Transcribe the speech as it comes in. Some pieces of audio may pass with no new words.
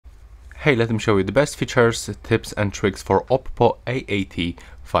Hey, let me show you the best features, tips and tricks for Oppo A80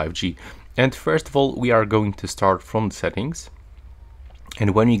 5G. And first of all, we are going to start from the settings.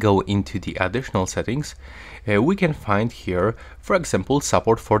 And when we go into the additional settings, we can find here, for example,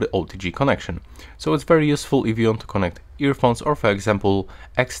 support for the OTG connection. So it's very useful if you want to connect earphones or, for example,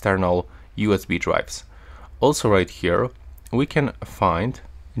 external USB drives. Also right here, we can find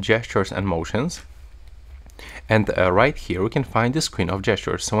gestures and motions. And right here we can find the screen of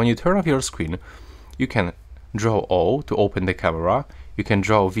gestures. So when you turn off your screen, you can draw O to open the camera, you can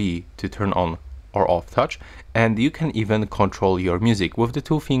draw V to turn on or off touch, and you can even control your music. With the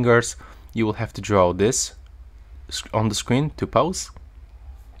 2 fingers, you will have to draw this on the screen to pause.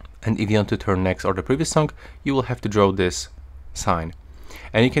 And if you want to turn next or the previous song, you will have to draw this sign.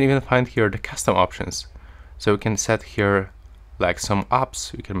 And you can even find here the custom options. So you can set here like some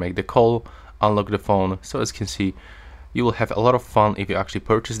apps, you can make the call, unlock the phone. So as you can see, you will have a lot of fun if you actually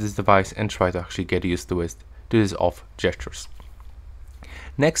purchase this device and try to actually get used to it, to this off gestures.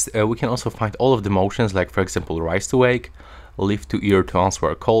 Next, we can also find all of the motions, like for example rise to wake, lift to ear to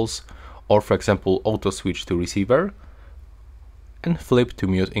answer calls, or for example auto switch to receiver, and flip to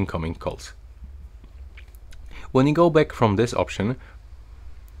mute incoming calls. When you go back from this option,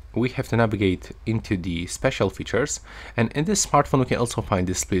 we have to navigate into the special features, and in this smartphone we can also find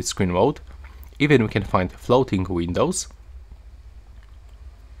the split screen mode. Even we can find floating windows.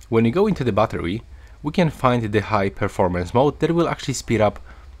 When you go into the battery, we can find the high performance mode that will actually speed up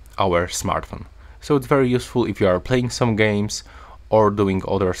our smartphone. So it's very useful if you are playing some games or doing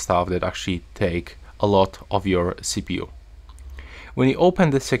other stuff that actually take a lot of your CPU. When you open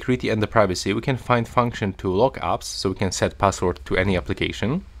the security and the privacy, we can find function to lock apps, so we can set password to any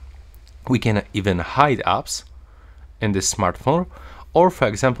application. We can even hide apps in this smartphone. Or for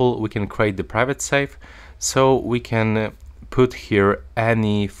example, we can create the private safe, so we can put here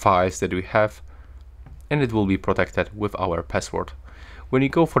any files that we have and it will be protected with our password. When you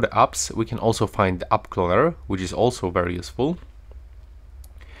go for the apps, we can also find the app cloner, which is also very useful.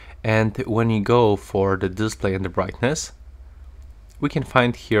 And when you go for the display and the brightness, we can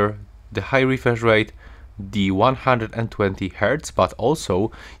find here the high refresh rate, the 120 Hz, but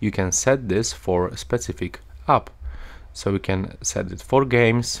also you can set this for a specific app. So we can set it for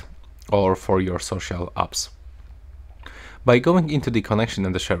games or for your social apps. By going into the connection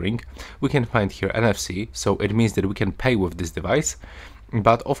and the sharing, we can find here NFC, so it means that we can pay with this device.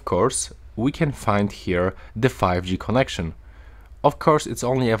 But of course, we can find here the 5G connection. Of course, it's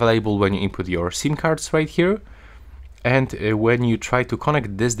only available when you input your SIM cards right here. And when you try to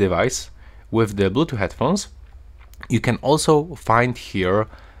connect this device with the Bluetooth headphones, you can also find here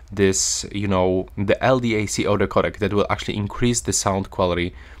this, the LDAC Codec that will actually increase the sound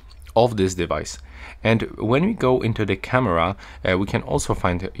quality of this device. And when we go into the camera, we can also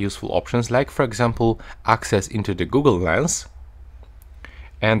find useful options, like for example access into the Google Lens.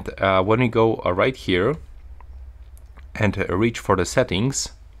 And when we go right here and reach for the settings,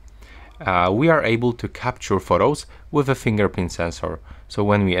 we are able to capture photos with a fingerprint sensor. So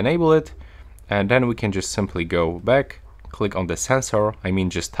when we enable it, and then we can just simply go back, click on the sensor,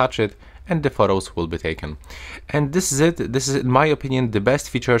 just touch it, and the photos will be taken. And this is it. This is, in my opinion, the best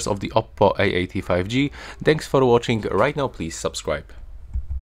features of the Oppo A80 5G. Thanks for watching. Right now, please subscribe.